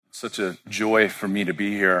such a joy for me to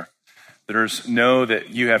be here. Know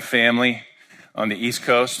that you have family on the East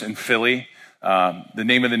Coast in Philly. The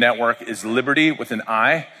name of the network is Liberti with an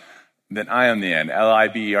I, then I on the end,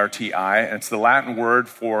 Liberti. And it's the Latin word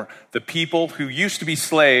for the people who used to be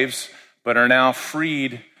slaves but are now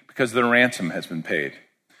freed because their ransom has been paid.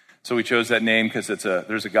 So we chose that name because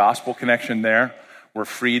there's a gospel connection there. We're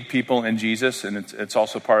freed people in Jesus, and it's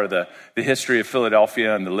also part of the history of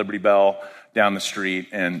Philadelphia and the Liberty Bell down the street,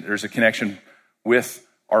 and there's a connection with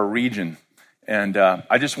our region. And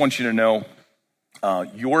I just want you to know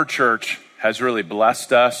your church has really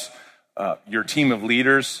blessed us. Your team of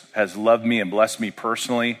leaders has loved me and blessed me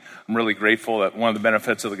personally. I'm really grateful that one of the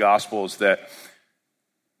benefits of the gospel is that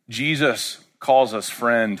Jesus calls us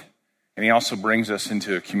friend, and he also brings us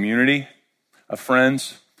into a community of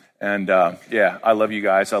friends. And I love you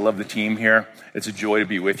guys. I love the team here. It's a joy to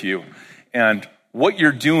be with you. And what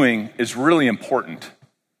you're doing is really important.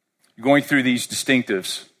 You're going through these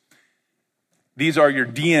distinctives. These are your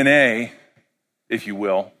DNA, if you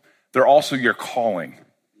will. They're also your calling.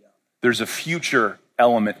 There's a future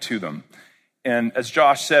element to them. And as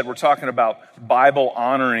Josh said, we're talking about Bible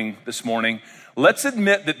honoring this morning. Let's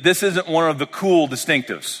admit that this isn't one of the cool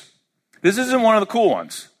distinctives. This isn't one of the cool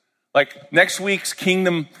ones. Like next week's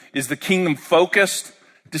kingdom is the kingdom-focused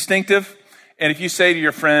distinctive. And if you say to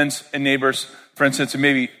your friends and neighbors, for instance, and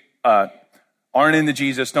maybe aren't into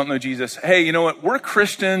Jesus, don't know Jesus, hey, you know what? We're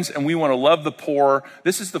Christians and we want to love the poor.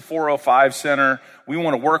 This is the 405 Center. We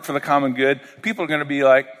want to work for the common good. People are going to be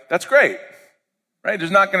like, that's great, right? There's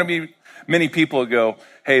not going to be many people who go,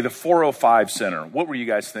 hey, the 405 Center, what were you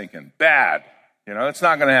guys thinking? Bad. You know, it's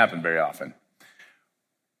not going to happen very often.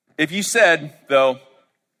 If you said, though,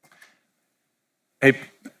 hey,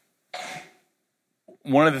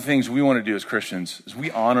 one of the things we want to do as Christians is we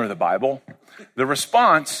honor the Bible, the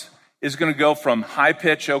response is going to go from high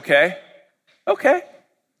pitch, okay,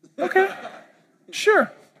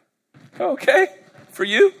 sure, okay, for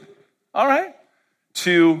you, all right,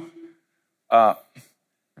 to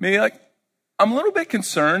maybe like, I'm a little bit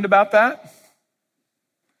concerned about that,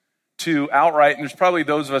 to outright, and there's probably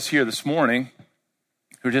those of us here this morning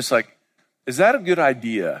who are just like, is that a good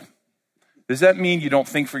idea? Does that mean you don't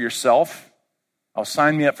think for yourself? I'll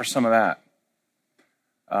sign me up for some of that.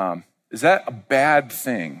 Is that a bad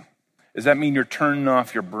thing? Does that mean you're turning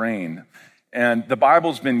off your brain? And the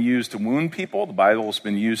Bible's been used to wound people. The Bible's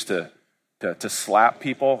been used to slap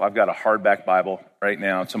people. I've got a hardback Bible right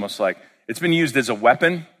now. It's almost like it's been used as a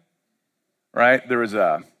weapon, right? There was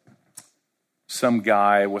some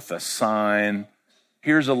guy with a sign.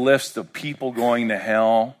 Here's a list of people going to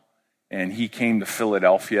hell, and he came to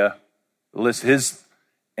Philadelphia. The list his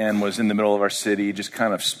and was in the middle of our city, just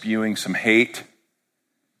kind of spewing some hate.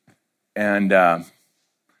 And one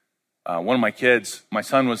of my kids, my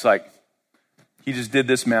son was like, he just did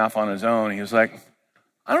this math on his own. He was like,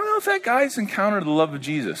 I don't know if that guy's encountered the love of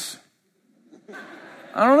Jesus.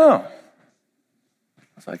 I don't know.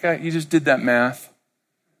 It's like, he just did that math.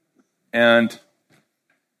 And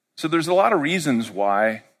so there's a lot of reasons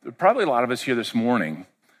why, probably a lot of us here this morning,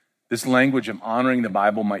 this language of honoring the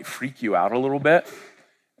Bible might freak you out a little bit.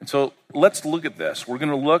 And so let's look at this. We're going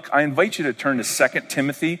to look, I invite you to turn to 2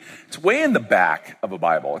 Timothy. It's way in the back of a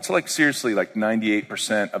Bible. It's like seriously like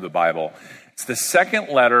 98% of the Bible. It's the second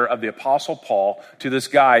letter of the Apostle Paul to this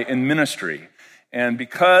guy in ministry. And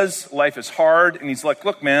because life is hard, and he's like,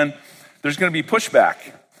 look, man, there's going to be pushback.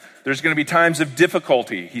 There's going to be times of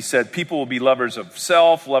difficulty. He said people will be lovers of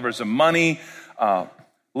self, lovers of money,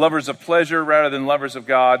 lovers of pleasure rather than lovers of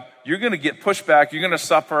God. You're going to get pushback. You're going to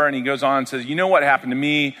suffer. And he goes on and says, you know what happened to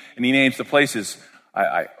me? And he names the places.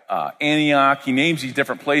 Antioch. He names these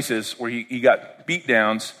different places where he got beat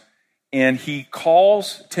downs. And he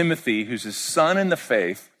calls Timothy, who's his son in the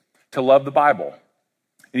faith, to love the Bible.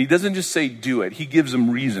 And he doesn't just say do it. He gives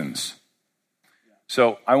them reasons.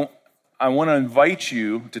 So I want to invite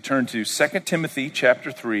you to turn to 2 Timothy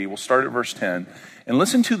chapter 3. We'll start at verse 10. And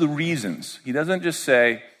listen to the reasons. He doesn't just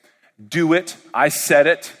say, do it, I said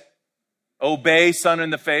it, obey, son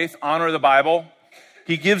in the faith, honor the Bible.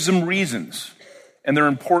 He gives them reasons, and they're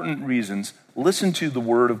important reasons. Listen to the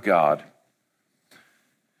word of God.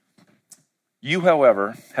 You,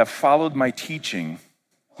 however, have followed my teaching,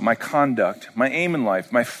 my conduct, my aim in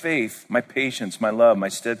life, my faith, my patience, my love, my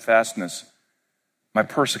steadfastness, my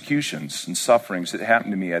persecutions and sufferings that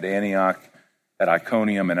happened to me at Antioch, at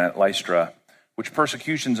Iconium, and at Lystra, which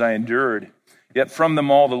persecutions I endured, yet from them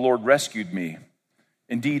all the Lord rescued me.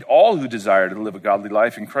 Indeed, all who desire to live a godly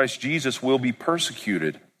life in Christ Jesus will be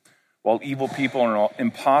persecuted, while evil people and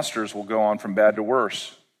impostors will go on from bad to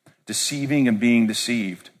worse, deceiving and being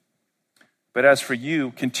deceived. But as for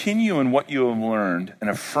you, continue in what you have learned and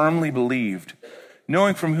have firmly believed,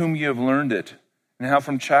 knowing from whom you have learned it, and how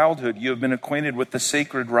from childhood you have been acquainted with the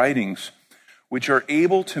sacred writings, which are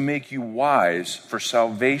able to make you wise for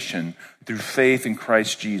salvation through faith in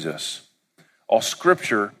Christ Jesus. All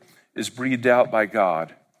Scripture is breathed out by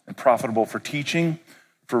God and profitable for teaching,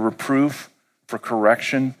 for reproof, for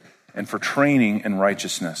correction, and for training in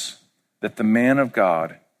righteousness, that the man of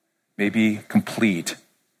God may be complete,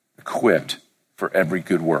 equipped for every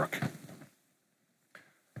good work.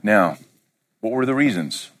 Now, what were the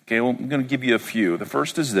reasons? Okay, well, I'm going to give you a few. The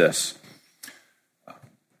first is this.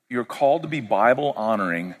 You're called to be Bible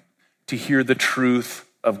honoring, to hear the truth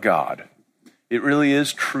of God. It really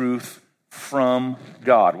is truth from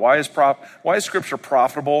God. Why is Scripture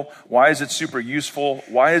profitable? Why is it super useful?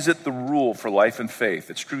 Why is it the rule for life and faith?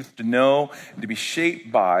 It's truth to know and to be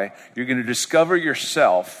shaped by. You're going to discover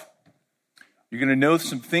yourself. You're going to know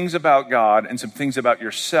some things about God and some things about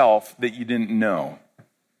yourself that you didn't know.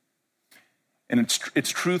 And it's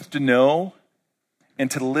truth to know and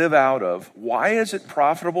to live out of. Why is it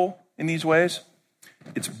profitable in these ways?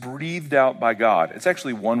 It's breathed out by God. It's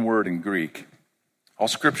actually one word in Greek. All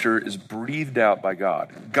Scripture is breathed out by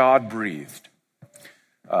God. God breathed.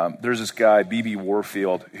 There's this guy, B.B.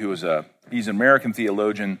 Warfield, he's an American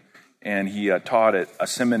theologian, and he taught at a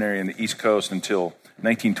seminary in the East Coast until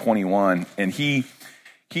 1921. And he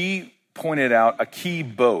pointed out a key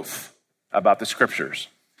both about the Scriptures.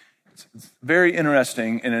 It's very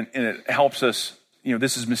interesting, and it helps us.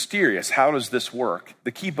 This is mysterious. How does this work?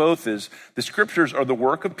 The key both is the Scriptures are the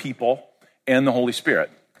work of people and the Holy Spirit.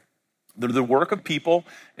 They're the work of people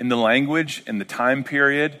in the language and the time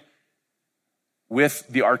period with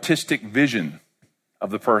the artistic vision of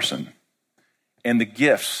the person and the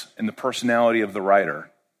gifts and the personality of the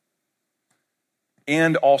writer,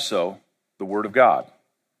 and also the Word of God.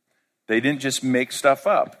 They didn't just make stuff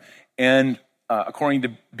up. And according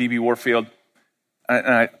to B.B. Warfield,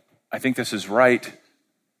 and I think this is right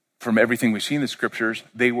from everything we see in the Scriptures,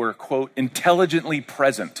 they were, quote, intelligently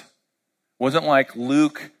present. It wasn't like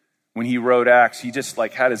Luke, when he wrote Acts, he just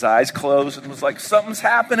had his eyes closed and was like, something's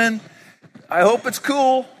happening. I hope it's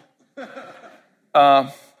cool.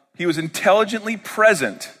 He was intelligently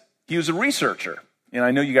present. He was a researcher. And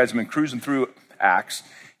I know you guys have been cruising through Acts.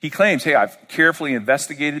 He claims, hey, I've carefully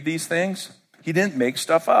investigated these things. He didn't make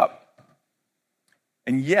stuff up.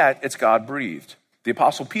 And yet, it's God-breathed. The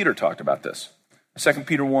Apostle Peter talked about this. 2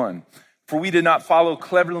 Peter 1. For we did not follow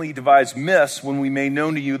cleverly devised myths when we made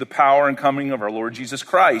known to you the power and coming of our Lord Jesus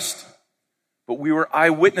Christ, but we were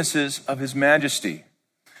eyewitnesses of his majesty.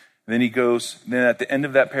 And then he goes, then at the end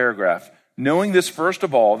of that paragraph, knowing this first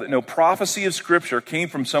of all, that no prophecy of Scripture came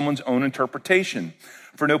from someone's own interpretation.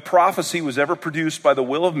 For no prophecy was ever produced by the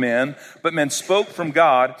will of man, but men spoke from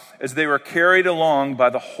God as they were carried along by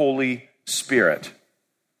the Holy Spirit.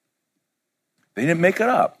 They didn't make it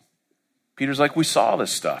up. Peter's like, we saw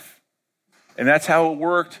this stuff. And that's how it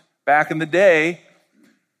worked back in the day.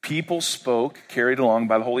 People spoke, carried along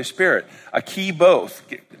by the Holy Spirit. A key both.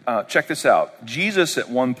 Check this out. Jesus at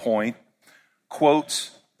one point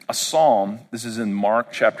quotes a psalm. This is in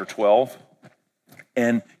Mark chapter 12.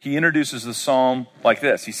 And he introduces the psalm like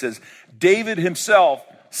this. He says, David himself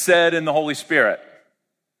said in the Holy Spirit.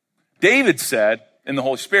 David said in the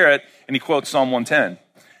Holy Spirit, and he quotes Psalm 110.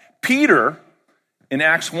 Peter, in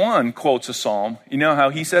Acts 1, quotes a psalm. You know how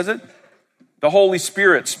he says it? The Holy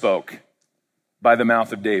Spirit spoke by the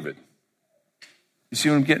mouth of David. You see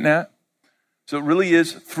what I'm getting at? So it really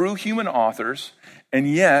is through human authors, and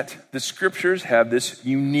yet the Scriptures have this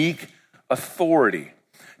unique authority.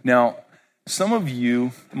 Now, some of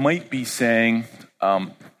you might be saying,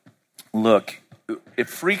 look, it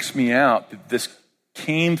freaks me out that this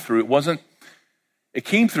came through, it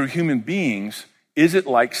came through human beings. Is it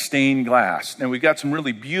like stained glass? Now, we've got some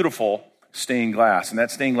really beautiful stained glass, and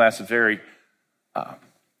that stained glass is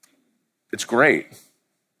it's great.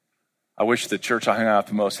 I wish the church I hung out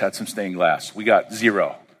the most had some stained glass. We got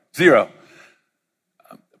zero.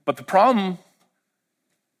 But the problem,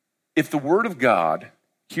 if the Word of God,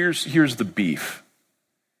 here's the beef.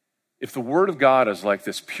 If the Word of God is like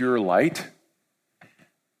this pure light,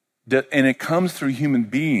 and it comes through human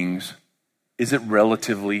beings, is it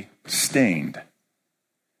relatively stained?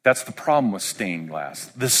 That's the problem with stained glass.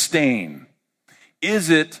 The stain. Is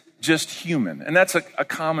it just human? And that's a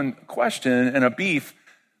common question and a beef.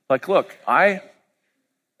 Like, look,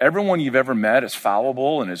 everyone you've ever met is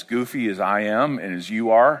fallible and as goofy as I am and as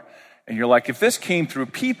you are. And you're like, if this came through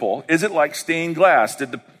people, is it like stained glass?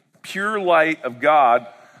 Did the pure light of God,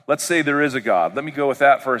 let's say there is a God. Let me go with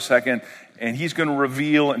that for a second. And he's going to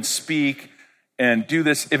reveal and speak. and do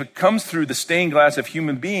this, if it comes through the stained glass of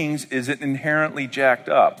human beings, is it inherently jacked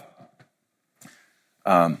up?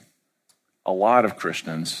 A lot of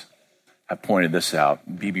Christians have pointed this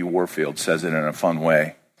out. B.B. Warfield says it in a fun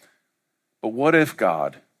way. But what if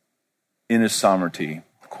God, in his sovereignty,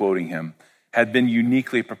 quoting him, had been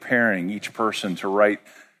uniquely preparing each person to write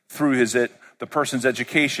through the person's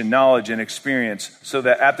education, knowledge, and experience so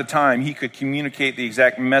that at the time he could communicate the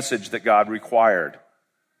exact message that God required?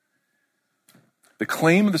 The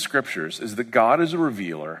claim of the scriptures is that God is a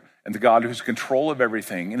revealer and the God who's in control of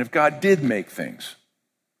everything. And if God did make things,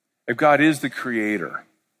 if God is the creator,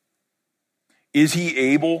 is he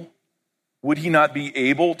able? Would he not be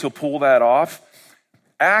able to pull that off?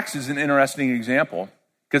 Acts is an interesting example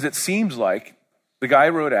because it seems like the guy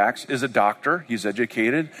who wrote Acts is a doctor. He's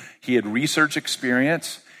educated. He had research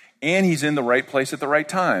experience, and he's in the right place at the right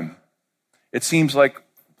time. It seems like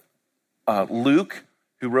Luke,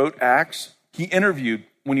 who wrote Acts, he interviewed,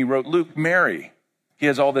 when he wrote Luke, Mary. He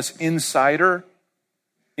has all this insider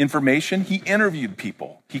information. He interviewed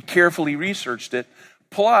people. He carefully researched it.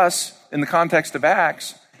 Plus, in the context of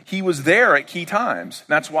Acts, he was there at key times.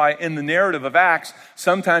 That's why in the narrative of Acts,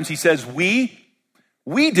 sometimes he says, we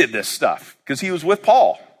did this stuff, because he was with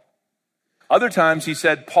Paul. Other times he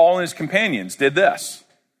said, Paul and his companions did this.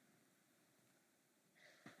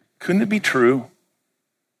 Couldn't it be true?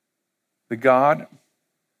 The God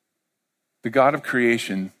of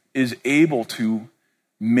creation is able to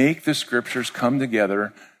make the scriptures come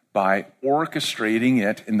together by orchestrating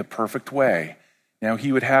it in the perfect way. Now,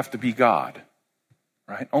 he would have to be God,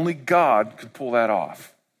 right? Only God could pull that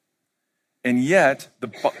off. And yet,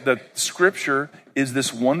 the scripture is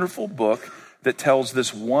this wonderful book that tells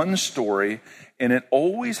this one story, and it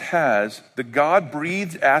always has the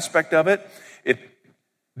God-breathed aspect of it.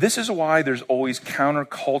 This is why there's always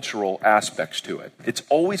countercultural aspects to it. It's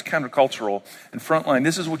always countercultural. And Frontline,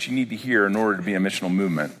 this is what you need to hear in order to be a missional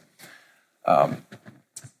movement.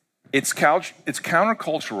 It's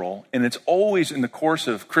countercultural, and it's always in the course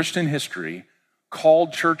of Christian history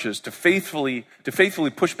called churches to faithfully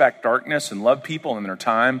push back darkness and love people in their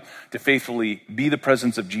time, to faithfully be the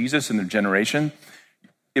presence of Jesus in their generation.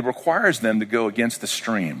 It requires them to go against the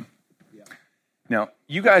stream. Yeah. Now,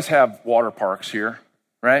 you guys have water parks here,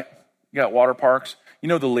 right? You got water parks. You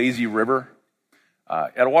know the lazy river?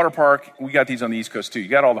 At a water park, we got these on the East Coast too. You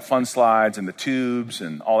got all the fun slides and the tubes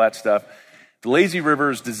and all that stuff. The lazy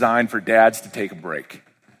river is designed for dads to take a break.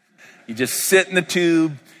 You just sit in the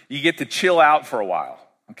tube. You get to chill out for a while,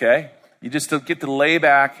 okay? You just get to lay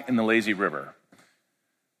back in the lazy river.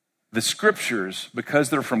 The scriptures, because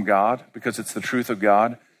they're from God, because it's the truth of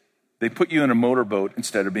God, they put you in a motorboat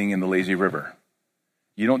instead of being in the lazy river.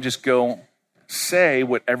 You don't just go say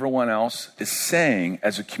what everyone else is saying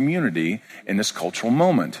as a community in this cultural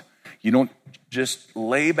moment. You don't just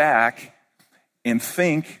lay back and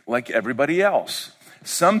think like everybody else.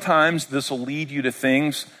 Sometimes this will lead you to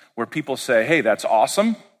things where people say, hey, that's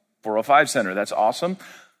awesome. 405 Center, that's awesome.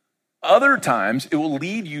 Other times, it will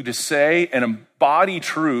lead you to say and embody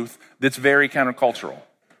truth that's very countercultural.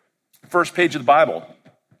 First page of the Bible.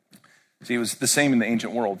 See, it was the same in the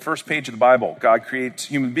ancient world. First page of the Bible, God creates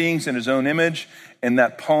human beings in his own image, and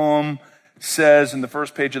that poem says in the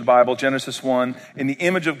first page of the Bible, Genesis 1, in the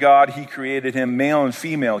image of God, he created him, male and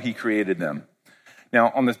female, he created them.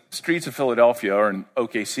 Now, on the streets of Philadelphia or in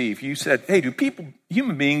OKC, if you said, hey, do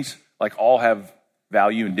human beings, like all have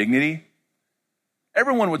value and dignity?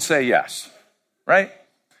 Everyone would say yes, right?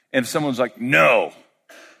 And if someone's like, no,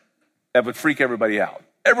 that would freak everybody out.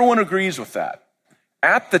 Everyone agrees with that.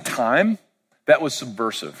 At the time, that was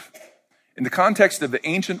subversive. In the context of the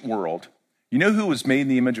ancient world, you know who was made in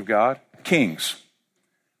the image of God? Kings.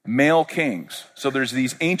 Male kings. So there's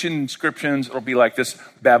these ancient inscriptions. It'll be like this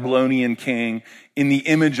Babylonian king in the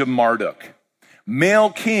image of Marduk. Male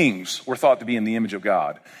kings were thought to be in the image of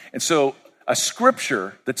God. And so a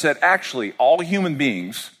scripture that said actually all human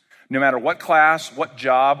beings, no matter what class, what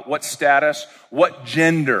job, what status, what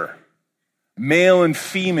gender, male and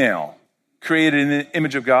female, created in the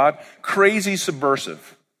image of God, crazy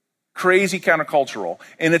subversive, crazy countercultural.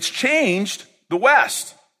 And it's changed the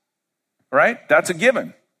West, right? That's a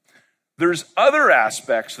given. There's other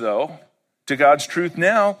aspects, though, to God's truth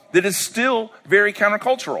now that is still very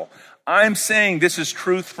countercultural. I'm saying this is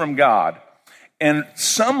truth from God. And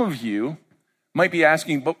some of you might be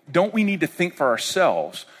asking, but don't we need to think for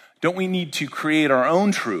ourselves? Don't we need to create our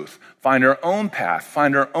own truth, find our own path,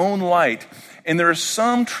 find our own light? And there is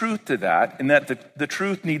some truth to that, in that the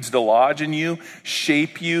truth needs to lodge in you,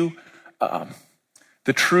 shape you.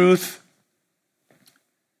 The truth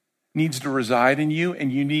needs to reside in you,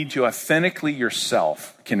 and you need to authentically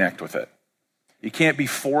yourself connect with it. It can't be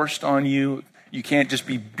forced on you. You can't just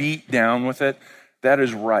be beat down with it. That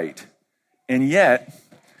is right. And yet,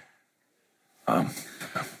 don't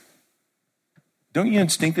you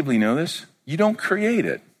instinctively know this? You don't create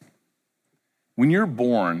it. When you're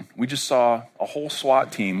born, we just saw a whole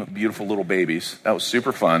SWAT team of beautiful little babies. That was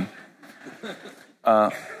super fun.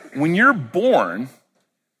 When you're born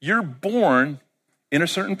in a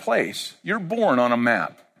certain place. You're born on a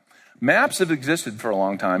map. Maps have existed for a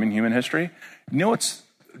long time in human history. You know what's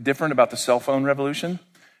different about the cell phone revolution?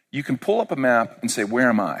 You can pull up a map and say, where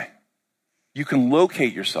am I? You can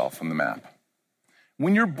locate yourself on the map.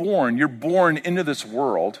 When you're born into this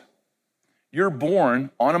world. You're born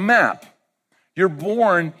on a map. You're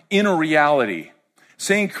born in a reality.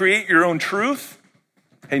 Saying create your own truth,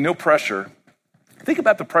 hey, no pressure. Think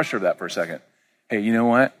about the pressure of that for a second. Hey, you know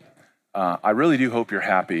what? I really do hope you're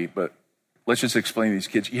happy, but let's just explain to these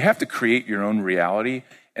kids. You have to create your own reality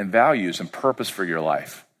and values and purpose for your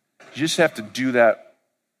life. You just have to do that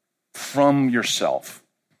from yourself.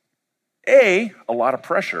 A lot of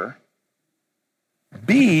pressure.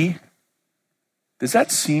 B, does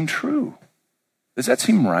that seem true? Does that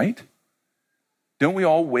seem right? Don't we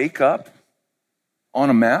all wake up on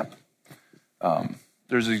a map?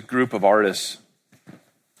 There's a group of artists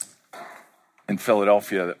in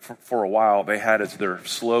Philadelphia that for a while they had as their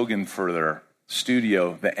slogan for their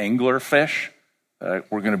studio, the anglerfish.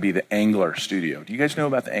 We're going to be the angler studio. Do you guys know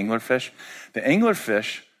about the anglerfish? The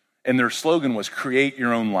anglerfish, and their slogan was create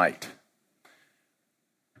your own light.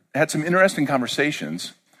 Had some interesting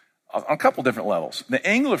conversations on a couple different levels. The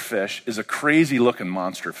anglerfish is a crazy looking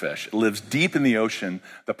monster fish. It lives deep in the ocean,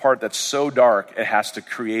 the part that's so dark it has to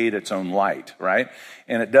create its own light, right?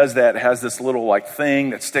 And it does that. It has this little like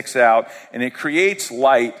thing that sticks out, and it creates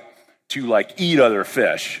light to like eat other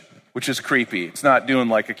fish, which is creepy. It's not doing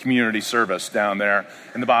like a community service down there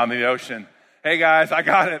in the bottom of the ocean. Hey guys, I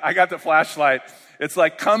got it. I got the flashlight. It's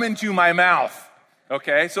like come into my mouth.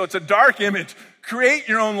 Okay, so it's a dark image. Create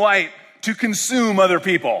your own light to consume other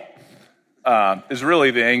people. Is really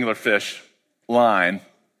the anglerfish line.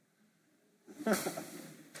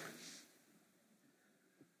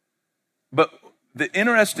 But the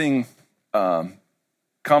interesting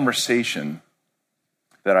conversation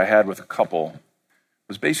that I had with a couple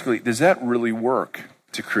was basically, does that really work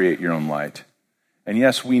to create your own light? And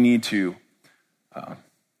yes, we need to,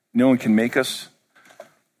 no one can make us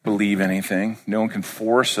believe anything. No one can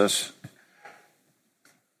force us,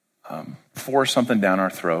 force something down our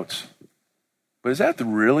throats. But is that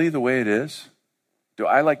really the way it is? Do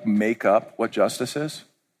I like make up what justice is?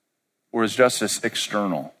 Or is justice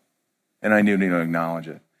external? And I need to acknowledge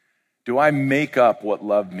it. Do I make up what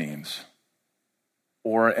love means?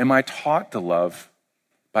 Or am I taught to love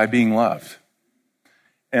by being loved?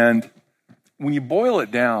 And when you boil it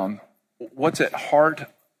down, what's at heart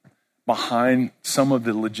behind some of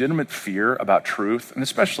the legitimate fear about truth, and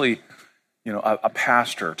especially a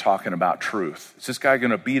pastor talking about truth. Is this guy going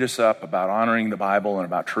to beat us up about honoring the Bible and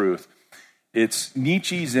about truth? It's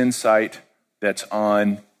Nietzsche's insight that's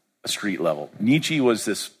on a street level. Nietzsche was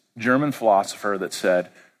this German philosopher that said,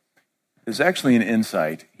 there's actually an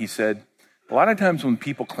insight. He said, a lot of times when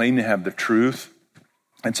people claim to have the truth,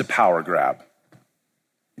 it's a power grab.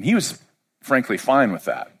 And he was frankly fine with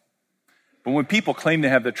that. But when people claim to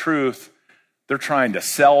have the truth, they're trying to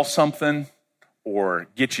sell something, or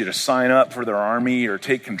get you to sign up for their army or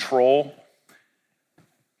take control.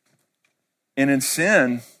 And in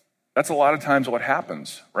sin, that's a lot of times what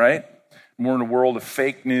happens, right? We're in a world of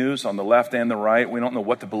fake news on the left and the right. We don't know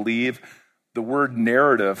what to believe. The word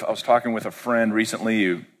narrative, I was talking with a friend recently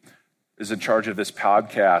who is in charge of this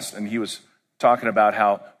podcast, and he was talking about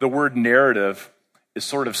how the word narrative is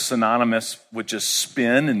sort of synonymous with just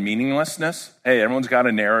spin and meaninglessness. Hey, everyone's got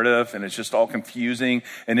a narrative, and it's just all confusing.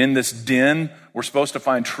 And in this din, we're supposed to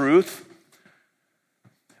find truth.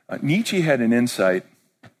 Nietzsche had an insight,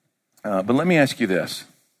 but let me ask you this.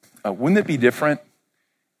 Wouldn't it be different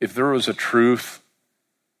if there was a truth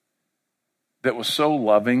that was so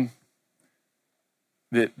loving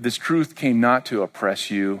that this truth came not to oppress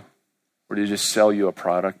you or to just sell you a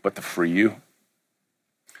product, but to free you?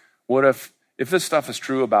 What if this stuff is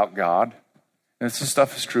true about God, and if this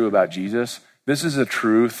stuff is true about Jesus, this is a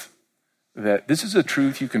truth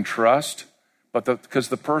you can trust, but because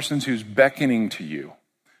the person who's beckoning to you,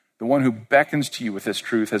 the one who beckons to you with this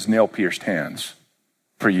truth has nail-pierced hands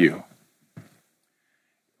for you.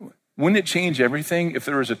 Wouldn't it change everything if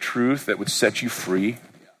there was a truth that would set you free?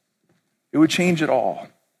 It would change it all.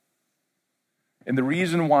 And the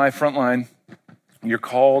reason why, Frontline, you're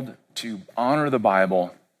called to honor the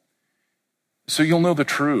Bible so you'll know the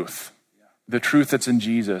truth. the truth that's in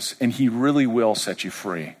Jesus, and he really will set you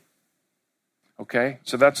free. Okay?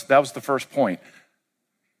 So that was the first point.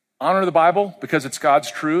 Honor the Bible because it's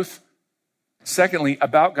God's truth. Secondly,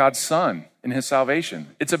 about God's Son and his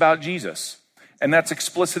salvation. It's about Jesus. And that's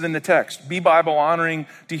explicit in the text. Be Bible honoring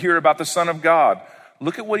to hear about the Son of God.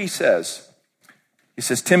 Look at what he says. He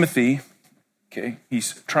says, Timothy, okay,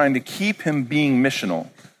 he's trying to keep him being missional.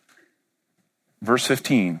 Verse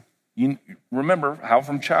 15, you remember how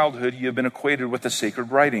from childhood you have been acquainted with the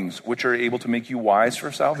sacred writings, which are able to make you wise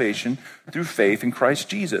for salvation through faith in Christ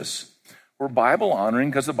Jesus. We're Bible honoring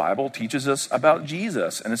because the Bible teaches us about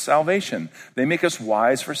Jesus and his salvation. They make us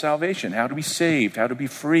wise for salvation, how to be saved, how to be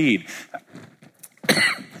freed,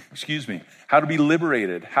 excuse me, how to be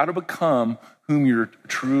liberated, how to become whom you're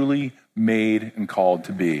truly made and called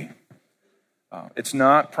to be. It's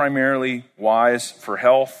not primarily wise for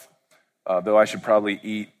health, though I should probably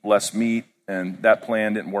eat less meat, and that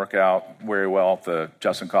plan didn't work out very well at the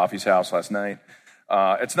Justin Coffee's house last night.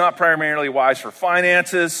 It's not primarily wise for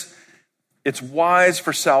finances. It's wise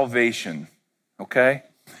for salvation, okay?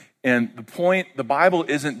 And the point, the Bible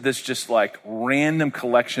isn't this just like random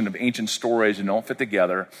collection of ancient stories that don't fit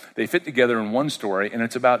together. They fit together in one story, and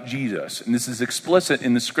it's about Jesus. And this is explicit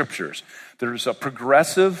in the scriptures. There's a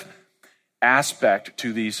progressive aspect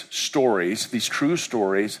to these stories, these true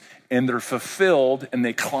stories, and they're fulfilled and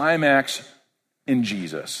they climax in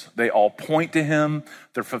Jesus. They all point to him,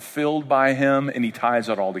 they're fulfilled by him, and he ties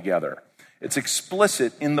it all together. It's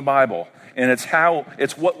explicit in the Bible, and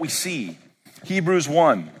it's what we see. Hebrews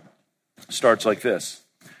 1 starts like this.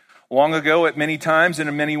 Long ago, at many times and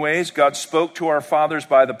in many ways, God spoke to our fathers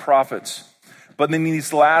by the prophets. But in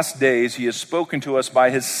these last days, he has spoken to us by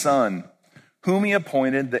his Son, whom he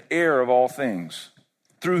appointed the heir of all things,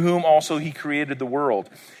 through whom also he created the world.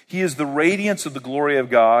 He is the radiance of the glory of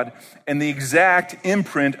God and the exact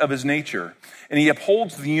imprint of his nature. And he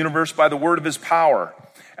upholds the universe by the word of his power.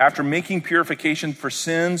 After making purification for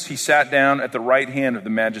sins, he sat down at the right hand of the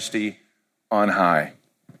Majesty on high.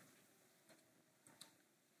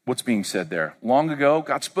 What's being said there? Long ago,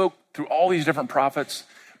 God spoke through all these different prophets,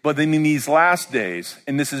 but then in these last days,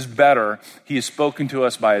 and this is better, he has spoken to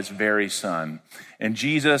us by his very Son. And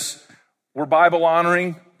Jesus, we're Bible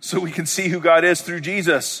honoring so we can see who God is through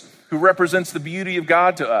Jesus, who represents the beauty of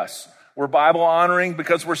God to us. We're Bible honoring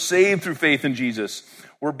because we're saved through faith in Jesus.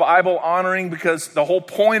 We're Bible honoring because the whole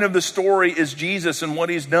point of the story is Jesus and what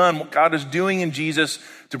he's done, what God is doing in Jesus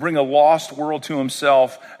to bring a lost world to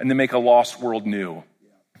himself and to make a lost world new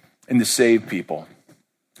and to save people.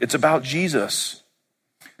 It's about Jesus.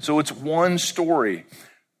 So it's one story.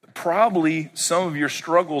 Probably some of your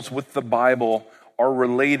struggles with the Bible are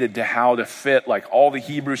related to how to fit like all the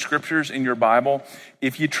Hebrew scriptures in your Bible.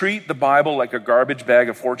 If you treat the Bible like a garbage bag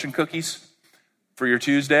of fortune cookies for your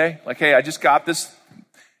Tuesday, like, hey, I just got this.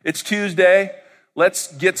 It's Tuesday.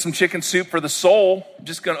 Let's get some chicken soup for the soul. I'm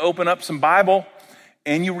just going to open up some Bible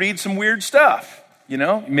and you read some weird stuff. You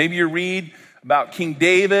know, maybe you read about King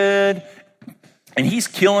David and he's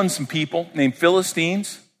killing some people named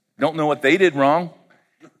Philistines. Don't know what they did wrong.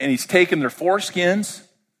 And he's taken their foreskins.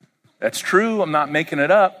 That's true. I'm not making it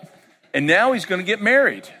up. And now he's going to get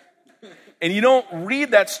married. And you don't read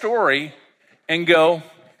that story and go,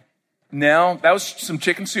 now that was some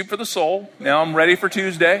chicken soup for the soul. Now I'm ready for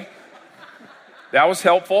Tuesday. That was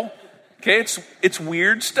helpful. Okay, it's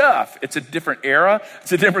weird stuff. It's a different era.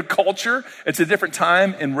 It's a different culture. It's a different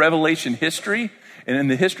time in Revelation history and in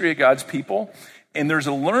the history of God's people. And there's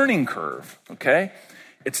a learning curve, okay?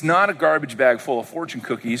 It's not a garbage bag full of fortune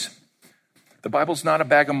cookies. The Bible's not a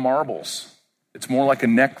bag of marbles. It's more like a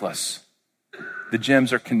necklace. The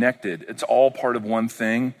gems are connected. It's all part of one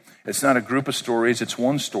thing. It's not a group of stories. It's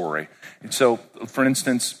one story. And so, for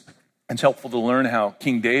instance, it's helpful to learn how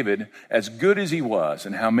King David, as good as he was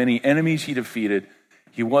and how many enemies he defeated,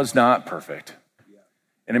 he was not perfect.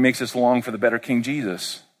 And it makes us long for the better King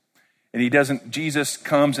Jesus. And Jesus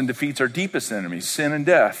comes and defeats our deepest enemies, sin and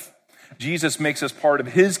death. Jesus makes us part of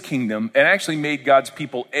his kingdom and actually made God's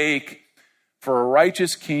people ache for a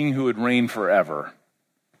righteous king who would reign forever.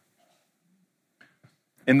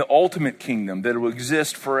 In the ultimate kingdom that will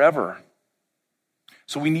exist forever.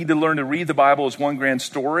 So we need to learn to read the Bible as one grand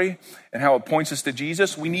story and how it points us to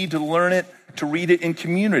Jesus. We need to learn it, to read it in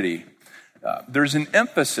community. There's an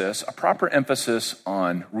emphasis, a proper emphasis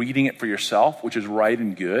on reading it for yourself, which is right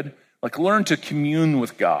and good. Like learn to commune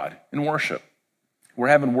with God in worship. We're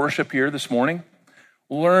having worship here this morning.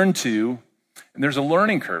 Learn to, and there's a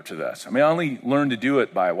learning curve to this. I mean, I only learned to do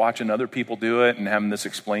it by watching other people do it and having this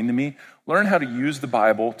explained to me. Learn how to use the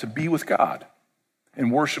Bible to be with God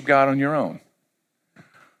and worship God on your own.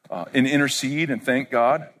 and intercede and thank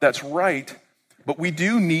God. That's right. But we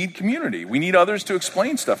do need community. We need others to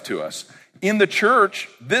explain stuff to us. In the church,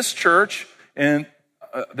 this church, and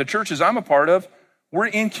the churches I'm a part of, we're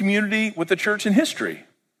in community with the church in history.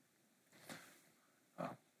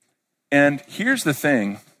 And here's the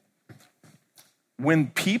thing. When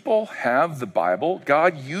people have the Bible,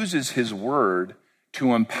 God uses his word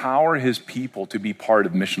to empower his people to be part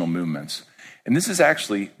of missional movements. And you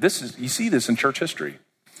see this in church history.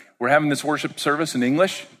 We're having this worship service in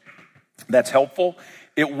English. That's helpful.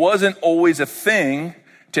 It wasn't always a thing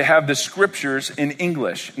to have the scriptures in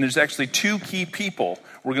English. And there's actually two key people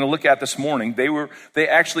we're going to look at this morning. They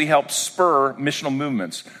actually helped spur missional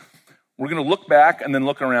movements. We're going to look back and then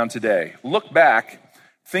look around today. Look back,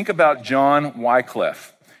 think about John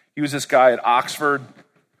Wycliffe. He was this guy at Oxford.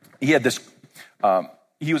 He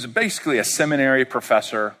was basically a seminary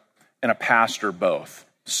professor and a pastor both.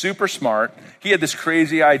 Super smart. He had this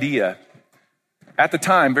crazy idea, at the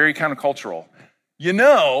time, very countercultural.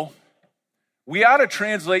 We ought to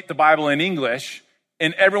translate the Bible in English,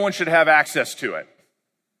 and everyone should have access to it.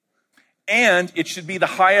 And it should be the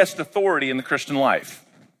highest authority in the Christian life.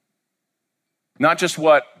 Not just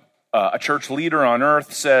what a church leader on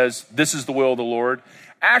earth says, this is the will of the Lord.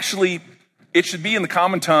 Actually, it should be in the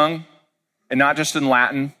common tongue and not just in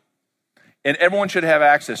Latin. And everyone should have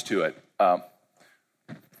access to it.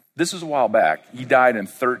 This is a while back. He died in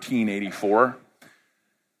 1384.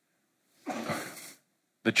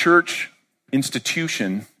 The church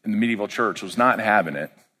institution in the medieval church was not having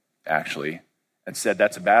it, actually, and said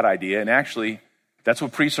that's a bad idea. And actually, that's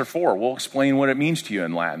what priests are for. We'll explain what it means to you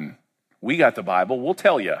in Latin. We got the Bible. We'll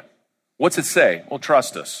tell you. What's it say? Well,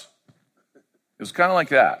 trust us. It was kind of like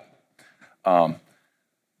that.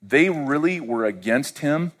 They really were against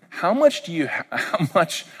him. How much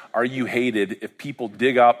are you hated if people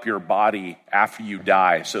dig up your body after you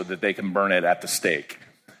die so that they can burn it at the stake?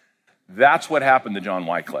 That's what happened to John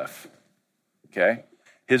Wycliffe. Okay?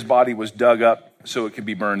 His body was dug up so it could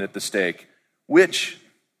be burned at the stake,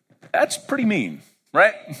 that's pretty mean,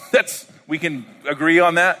 right? We can agree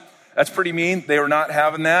on that. That's pretty mean. They were not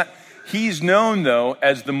having that. He's known, though,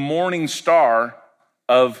 as the morning star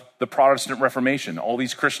of the Protestant Reformation. All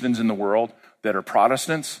these Christians in the world that are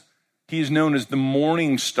Protestants, he's known as the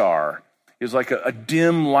morning star. He was like a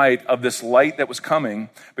dim light of this light that was coming,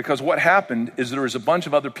 because what happened is there was a bunch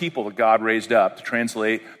of other people that God raised up to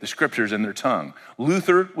translate the scriptures in their tongue.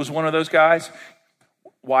 Luther was one of those guys.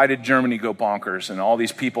 Why did Germany go bonkers and all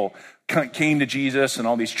these people came to Jesus and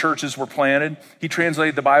all these churches were planted? He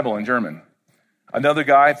translated the Bible in German. Another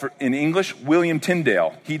guy in English, William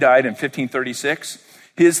Tyndale, he died in 1536.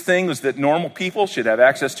 His thing was that normal people should have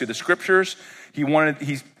access to the scriptures.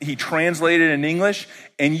 He translated in English,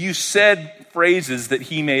 and you said phrases that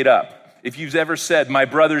he made up. If you've ever said, "my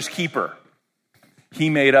brother's keeper," he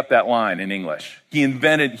made up that line in English.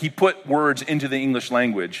 He put words into the English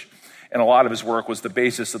language, and a lot of his work was the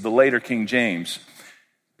basis of the later King James.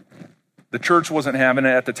 The church wasn't having it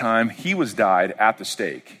at the time. He died at the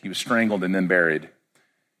stake. He was strangled and then buried.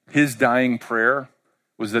 His dying prayer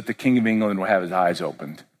was that the King of England would have his eyes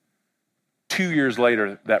opened. 2 years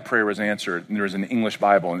later, that prayer was answered, and there was an English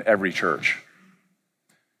Bible in every church.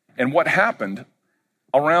 And what happened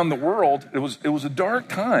around the world, it was a dark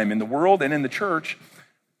time in the world and in the church.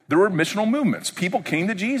 There were missional movements. People came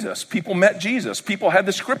to Jesus. People met Jesus. People had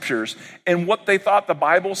the scriptures, and what they thought the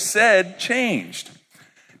Bible said changed.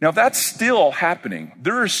 Now, that's still happening.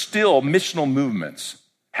 There are still missional movements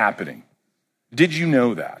happening. Did you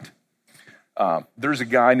know that? There's a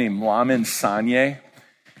guy named Lamin Sanneh.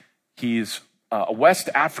 He's a West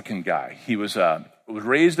African guy. He was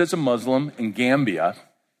raised as a Muslim in Gambia,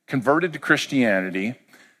 converted to Christianity,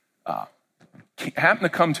 happened to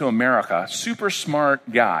come to America. Super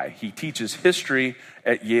smart guy. He teaches history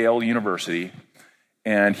at Yale University,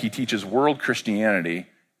 and he teaches world Christianity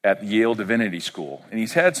at Yale Divinity School. And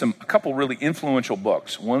he's had a couple really influential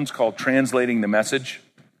books. One's called Translating the Message.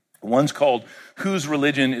 One's called Whose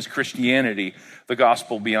Religion is Christianity? The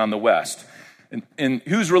Gospel Beyond the West. And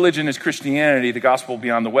Whose Religion is Christianity? The Gospel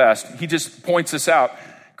Beyond the West. He just points this out.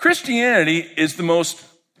 Christianity is the most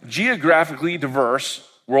geographically diverse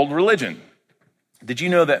world religion. Did you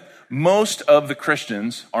know that most of the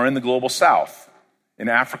Christians are in the global south? In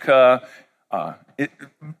Africa,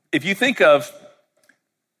 if you think of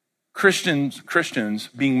Christians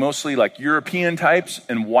being mostly like European types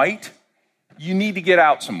and white, you need to get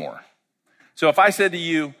out some more. So if I said to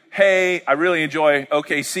you, hey, I really enjoy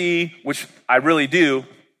OKC, which I really do,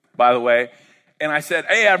 by the way, and I said,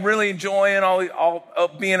 hey, I'm really enjoying all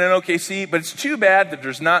of being in OKC, but it's too bad that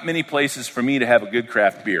there's not many places for me to have a good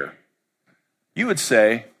craft beer. You would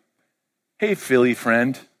say, hey, Philly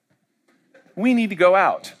friend, we need to go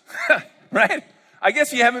out, right? I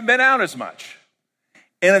guess you haven't been out as much.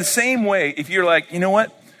 And in the same way, if you're like, you know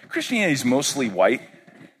what, Christianity is mostly white,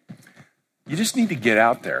 you just need to get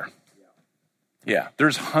out there. Yeah,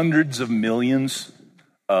 there's hundreds of millions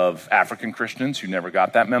of African Christians who never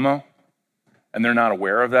got that memo, and they're not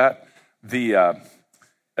aware of that.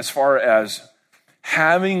 As far as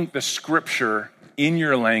having the scripture in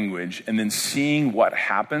your language and then seeing what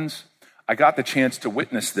happens, I got the chance to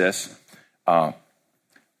witness this. Our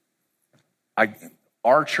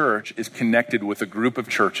church is connected with a group of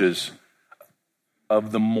churches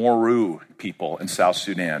of the Moru people in South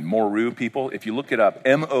Sudan. Moru people, if you look it up,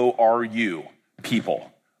 M-O-R-U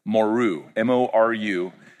people, Moru,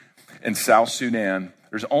 M-O-R-U, in South Sudan.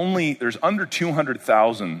 There's under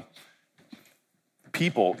 200,000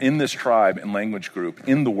 people in this tribe and language group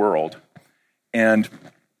in the world. And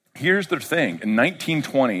here's the thing. In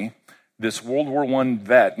 1920, this World War I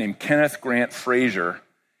vet named Kenneth Grant Fraser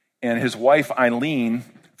and his wife Eileen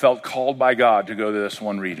felt called by God to go to this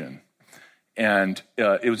one region. And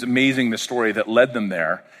it was amazing the story that led them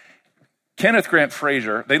there. Kenneth Grant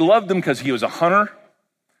Fraser, they loved him because he was a hunter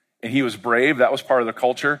and he was brave. That was part of the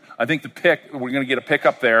culture. I think we're going to get a pic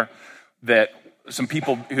up there that some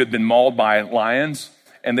people who had been mauled by lions,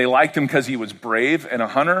 and they liked him because he was brave and a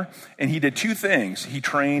hunter. And he did two things. He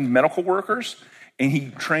trained medical workers and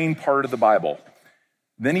he trained part of the Bible.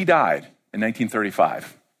 Then he died in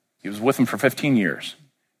 1935. He was with them for 15 years.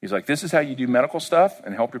 He's like, this is how you do medical stuff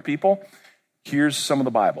and help your people. Here's some of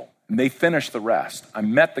the Bible. And they finished the rest. I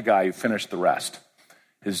met the guy who finished the rest.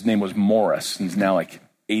 His name was Morris, and he's now like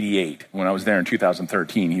 88. When I was there in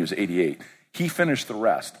 2013, he was 88. He finished the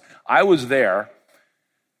rest. I was there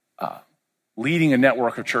leading a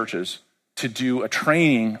network of churches to do a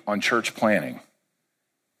training on church planning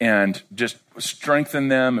and just strengthen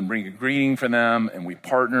them and bring a greeting for them, and we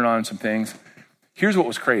partnered on some things. Here's what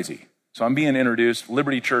was crazy. So I'm being introduced.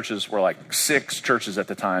 Liberti churches were like 6 churches at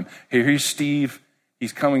the time. Hey, here's Steve.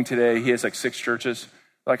 He's coming today. He has like 6 churches.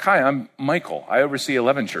 Like, hi, I'm Michael. I oversee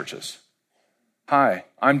 11 churches. Hi,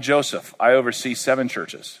 I'm Joseph. I oversee 7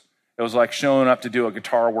 churches. It was like showing up to do a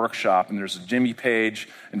guitar workshop, and there's Jimmy Page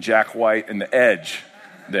and Jack White and the Edge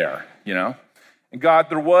there, you know? And God,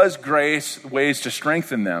 there was grace, ways to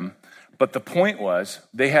strengthen them, but the point was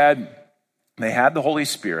they had the Holy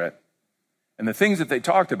Spirit. And the things that they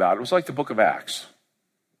talked about, it was like the book of Acts.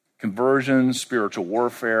 Conversions, spiritual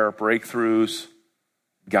warfare, breakthroughs,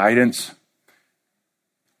 guidance.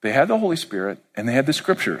 They had the Holy Spirit and they had the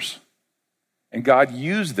scriptures. And God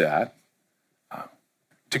used that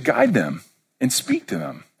to guide them and speak to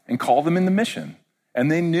them and call them in the mission.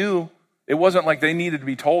 And they knew, it wasn't like they needed to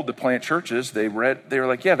be told to plant churches. They were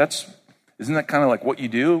like, yeah, isn't that kind of like what you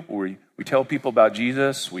do? We tell people about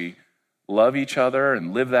Jesus, we love each other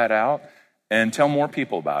and live that out. And tell more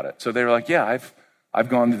people about it. So they were like, yeah, I've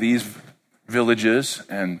gone to these villages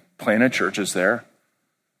and planted churches there.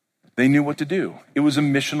 They knew what to do. It was a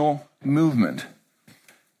missional movement.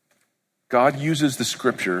 God uses the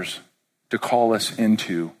scriptures to call us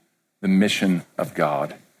into the mission of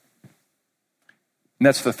God. And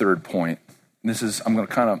that's the third point. And I'm going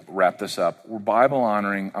to kind of wrap this up. We're Bible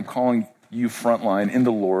honoring. I'm calling you frontline in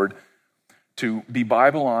the Lord to be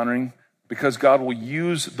Bible honoring, because God will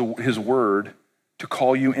use his word to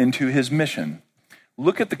call you into his mission.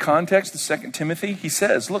 Look at the context of 2 Timothy. He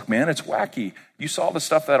says, look, man, it's wacky. You saw the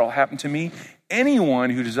stuff that'll happen to me.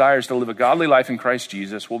 Anyone who desires to live a godly life in Christ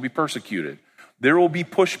Jesus will be persecuted. There will be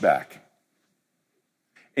pushback.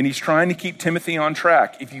 And he's trying to keep Timothy on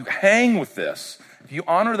track. If you hang with this, if you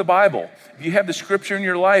honor the Bible, if you have the scripture in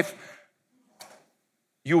your life,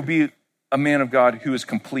 you'll be a man of God who is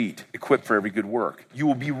complete, equipped for every good work. You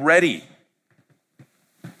will be ready.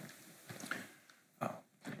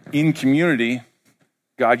 In community,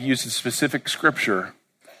 God uses specific scripture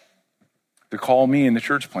to call me into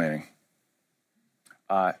church planting.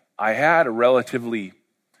 I had an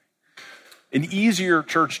easier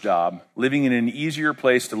church job, living in an easier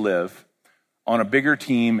place to live, on a bigger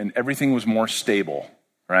team, and everything was more stable,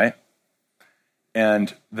 right?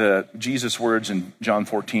 And the Jesus words in John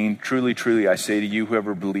 14, truly, truly, I say to you,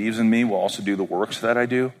 whoever believes in me will also do the works that I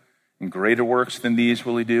do, and greater works than these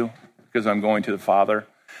will he do, because I'm going to the Father.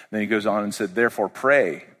 Then he goes on and said, therefore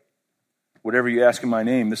pray. Whatever you ask in my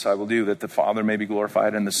name, this I will do, that the Father may be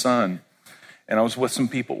glorified in the Son. And I was with some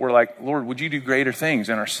people, we're like, Lord, would you do greater things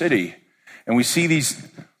in our city? And we see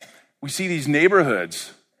these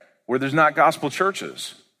neighborhoods where there's not gospel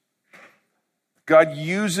churches. God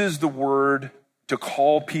uses the word to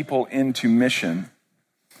call people into mission.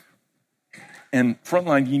 And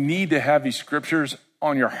frontline, you need to have these scriptures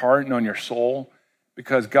on your heart and on your soul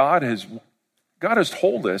because God has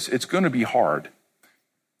told us it's going to be hard.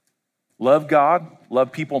 Love God,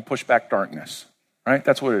 love people, and push back darkness, right?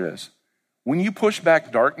 That's what it is. When you push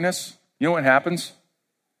back darkness, you know what happens?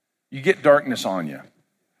 You get darkness on you.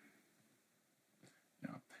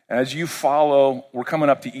 As you follow, we're coming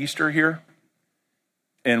up to Easter here,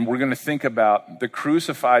 and we're going to think about the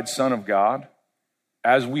crucified Son of God.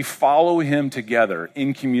 As we follow him together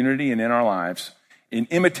in community and in our lives and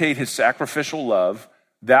imitate his sacrificial love,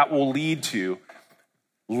 that will lead to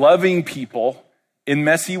loving people in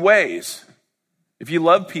messy ways. If you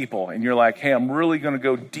love people and you're like, hey, I'm really going to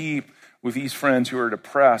go deep with these friends who are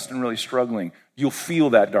depressed and really struggling, you'll feel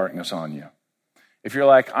that darkness on you. If you're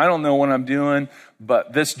like, I don't know what I'm doing,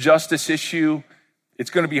 but this justice issue,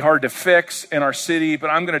 it's going to be hard to fix in our city,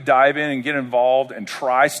 but I'm going to dive in and get involved and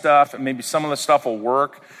try stuff, and maybe some of the stuff will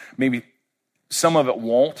work. Maybe some of it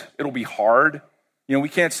won't. It'll be hard. You know, we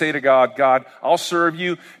can't say to God, God, I'll serve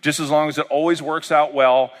you just as long as it always works out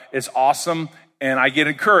well. It's awesome, and I get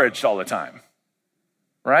encouraged all the time,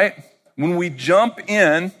 right? When we jump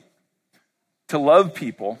in to love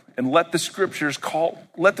people and let the scriptures call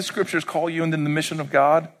you into the mission of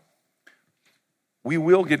God, we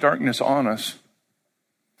will get darkness on us.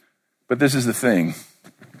 But this is the thing.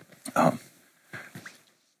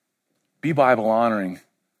 Be Bible honoring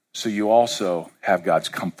so you also have God's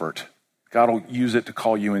comfort. God will use it to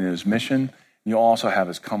call you into his mission. And you'll also have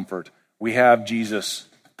his comfort. We have Jesus'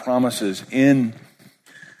 promises in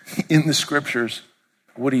the scriptures.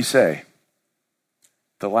 What did he say?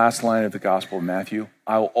 The last line of the Gospel of Matthew,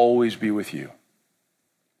 I will always be with you.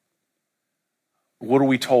 What are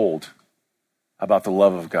we told about the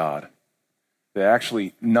love of God? That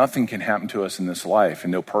actually nothing can happen to us in this life,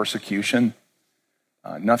 and no persecution,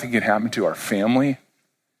 nothing can happen to our family,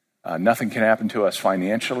 nothing can happen to us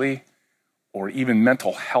financially, or even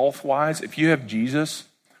mental health-wise. If you have Jesus,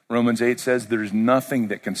 Romans 8 says, there's nothing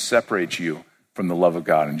that can separate you from the love of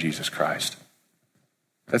God in Jesus Christ.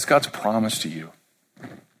 That's God's promise to you.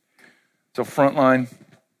 So Frontline,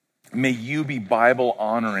 may you be Bible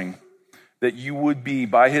honoring, that you would be,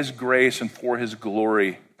 by his grace and for his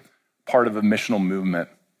glory, part of a missional movement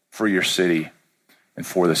for your city and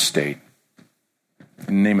for the state. In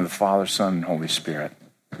the name of the Father, Son, and Holy Spirit,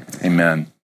 amen.